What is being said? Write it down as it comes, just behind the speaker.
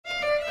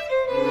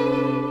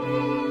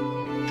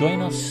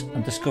Join us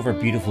and discover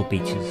beautiful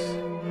beaches,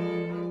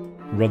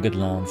 rugged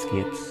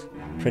landscapes,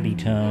 pretty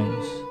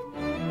towns,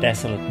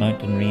 desolate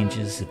mountain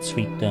ranges that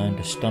sweep down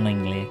to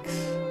stunning lakes,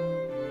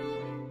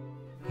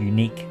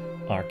 unique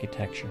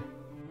architecture,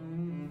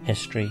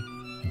 history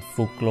and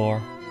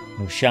folklore,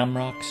 no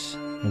shamrocks,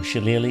 no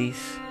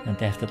shillelaghs, and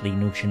definitely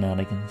no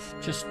shenanigans,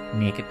 just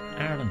naked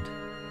Ireland.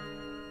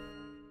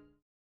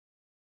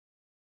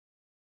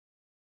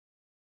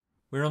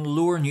 We're on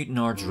Lower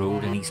Newtownards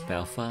Road in East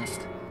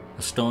Belfast,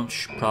 a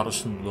staunch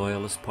Protestant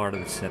loyalist part of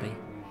the city,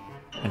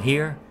 and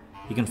here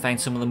you can find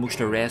some of the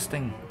most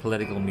arresting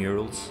political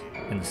murals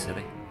in the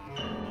city.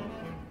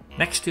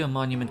 Next to a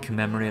monument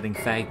commemorating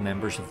 5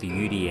 members of the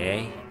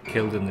UDA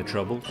killed in the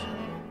Troubles,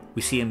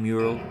 we see a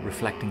mural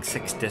reflecting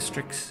 6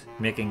 districts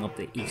making up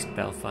the East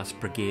Belfast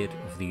Brigade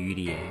of the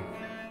UDA.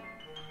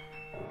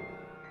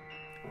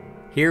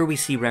 Here we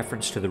see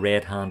reference to the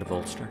Red Hand of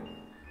Ulster,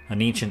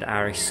 an ancient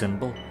Irish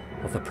symbol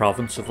of the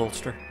province of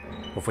Ulster,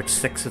 of which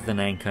 6 of the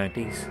 9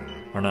 counties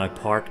are now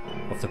part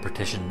of the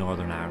partitioned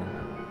Northern Ireland.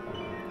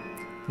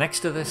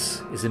 Next to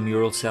this is a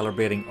mural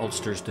celebrating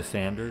Ulster's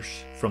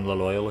defenders from the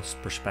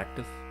Loyalist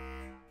perspective.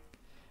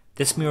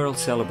 This mural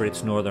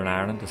celebrates Northern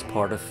Ireland as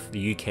part of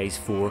the UK's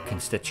 4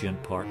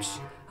 constituent parts,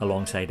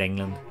 alongside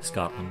England,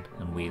 Scotland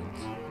and Wales.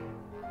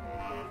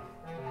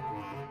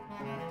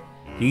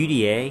 The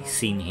UDA,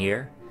 seen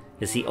here,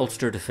 is the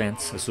Ulster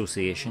Defence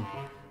Association,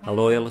 a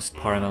loyalist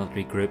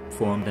paramilitary group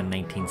formed in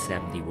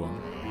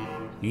 1971.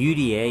 The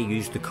UDA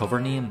used the cover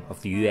name of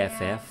the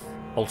UFF,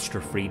 Ulster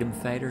Freedom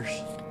Fighters,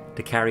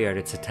 to carry out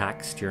its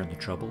attacks during the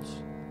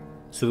Troubles,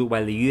 so that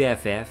while the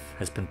UFF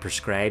has been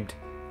proscribed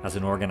as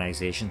an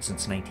organisation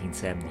since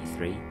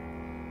 1973,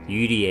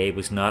 the UDA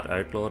was not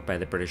outlawed by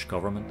the British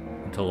government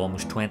until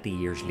almost 20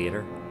 years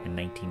later in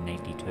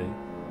 1992.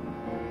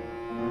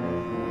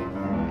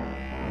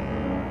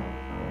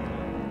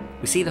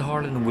 We see the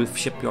Harland and Wolff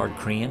shipyard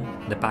crane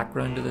in the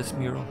background of this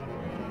mural.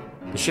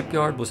 The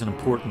shipyard was an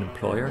important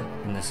employer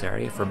in this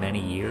area for many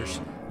years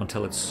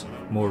until its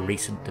more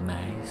recent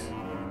demise.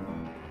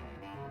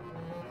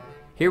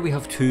 Here we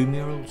have 2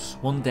 murals,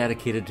 one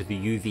dedicated to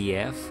the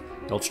UVF,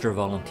 the Ulster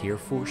Volunteer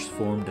Force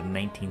formed in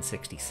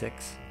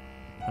 1966,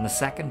 and a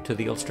second to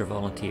the Ulster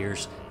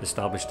Volunteers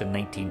established in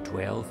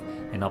 1912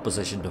 in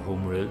opposition to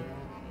Home Rule.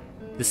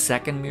 The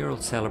second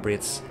mural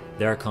celebrates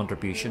their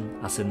contribution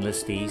as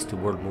enlistees to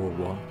World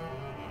War I.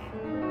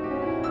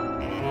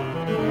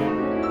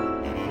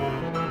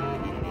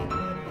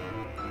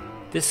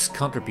 This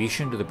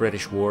contribution to the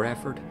British war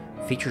effort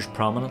features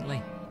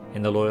prominently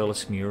in the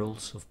Loyalist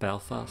murals of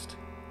Belfast.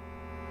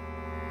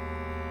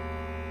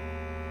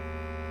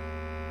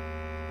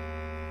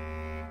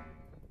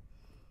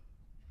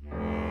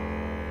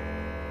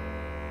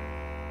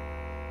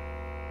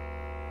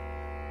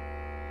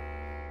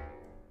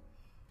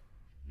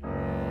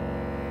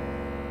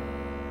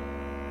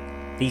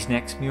 These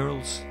next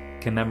murals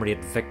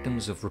commemorate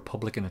victims of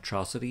Republican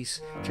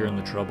atrocities during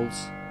the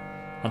Troubles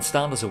and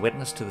stand as a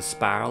witness to the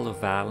spiral of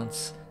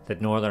violence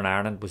that Northern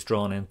Ireland was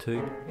drawn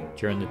into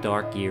during the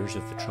dark years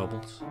of the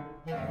Troubles.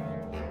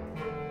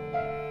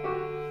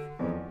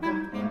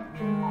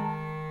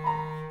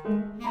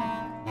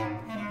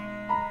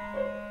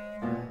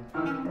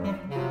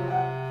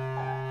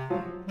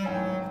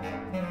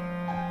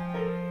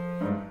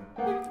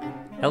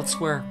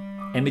 Elsewhere,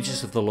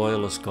 images of the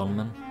Loyalist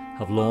gunmen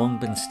have long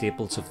been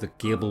staples of the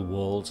gable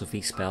walls of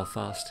East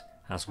Belfast,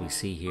 as we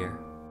see here.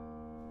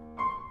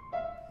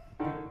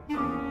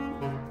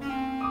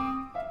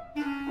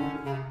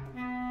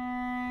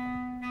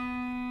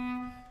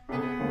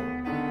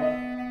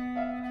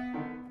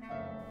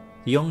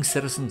 The Young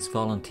Citizens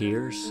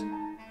Volunteers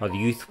are the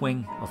youth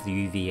wing of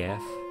the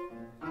UVF.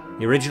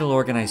 The original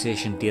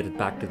organisation dated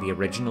back to the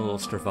original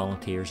Ulster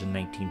Volunteers in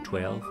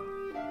 1912,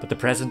 but the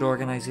present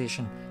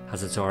organisation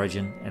has its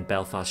origin in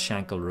Belfast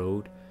Shankle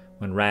Road,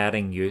 when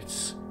rioting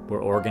youths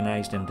were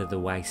organised into the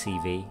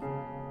YCV.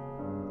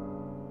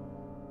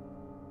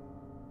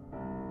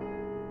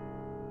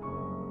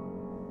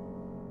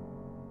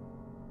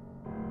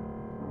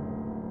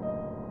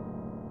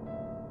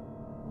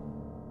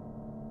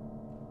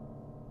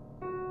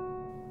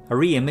 A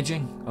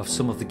re-imaging of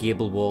some of the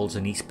gable walls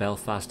in East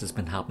Belfast has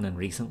been happening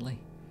recently,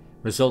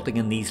 resulting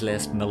in these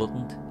less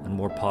militant and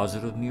more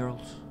positive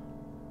murals.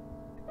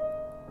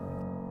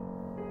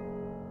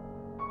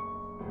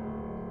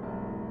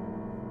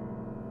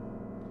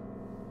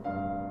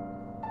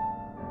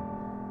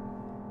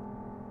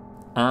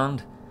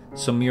 And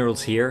some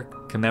murals here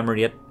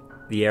commemorate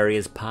the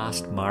area's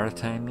past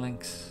maritime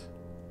links.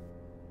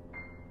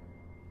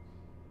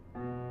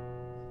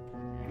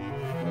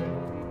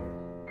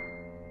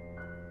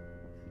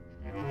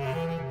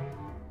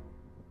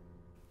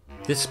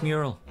 This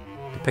mural,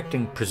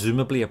 depicting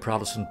presumably a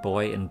Protestant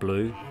boy in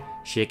blue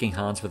shaking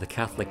hands with a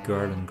Catholic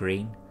girl in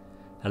green,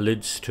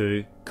 alludes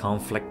to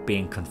conflict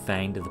being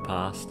confined to the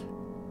past.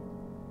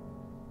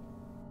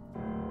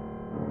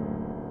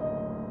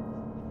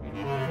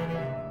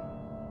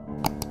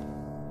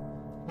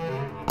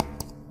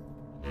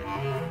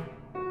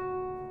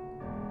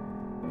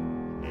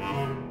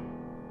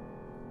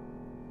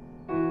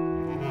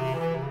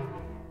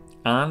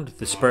 And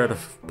the spirit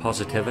of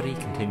positivity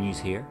continues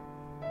here.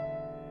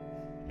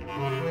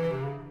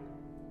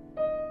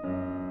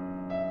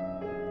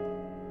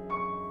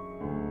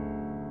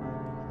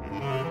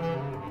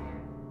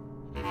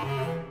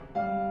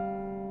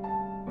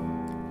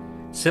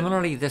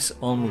 Similarly, this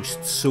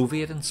almost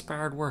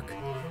Soviet-inspired work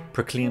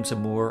proclaims a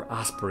more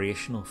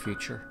aspirational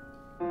future.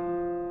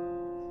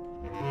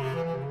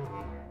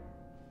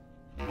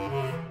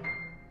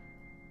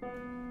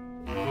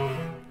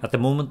 At the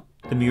moment,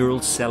 the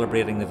murals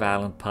celebrating the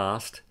violent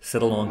past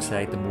sit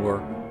alongside the more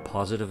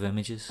positive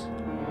images.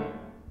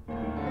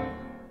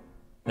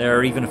 There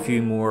are even a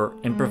few more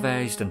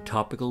improvised and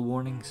topical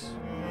warnings.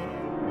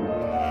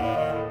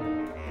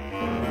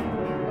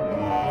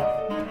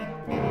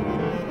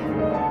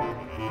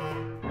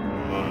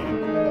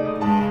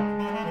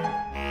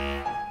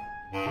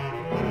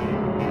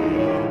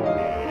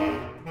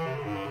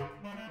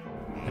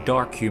 A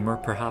dark humour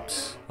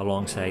perhaps,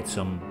 alongside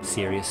some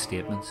serious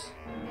statements.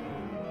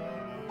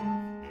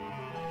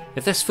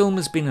 If this film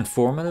has been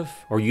informative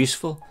or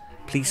useful,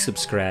 please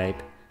subscribe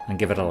and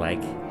give it a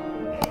like.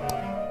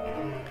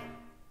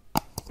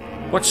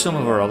 Watch some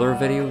of our other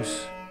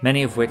videos,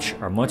 many of which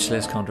are much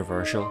less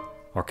controversial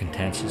or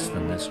contentious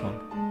than this one.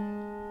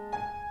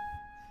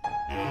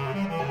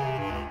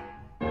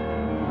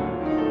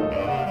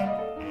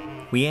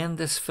 We end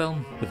this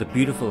film with a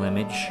beautiful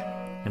image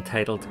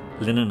entitled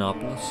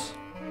Linenopolis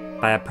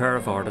by a pair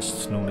of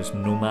artists known as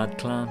Nomad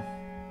Clan.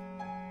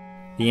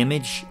 The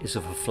image is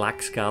of a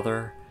flax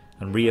gatherer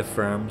and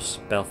reaffirms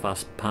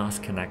Belfast's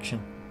past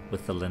connection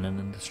with the linen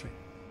industry.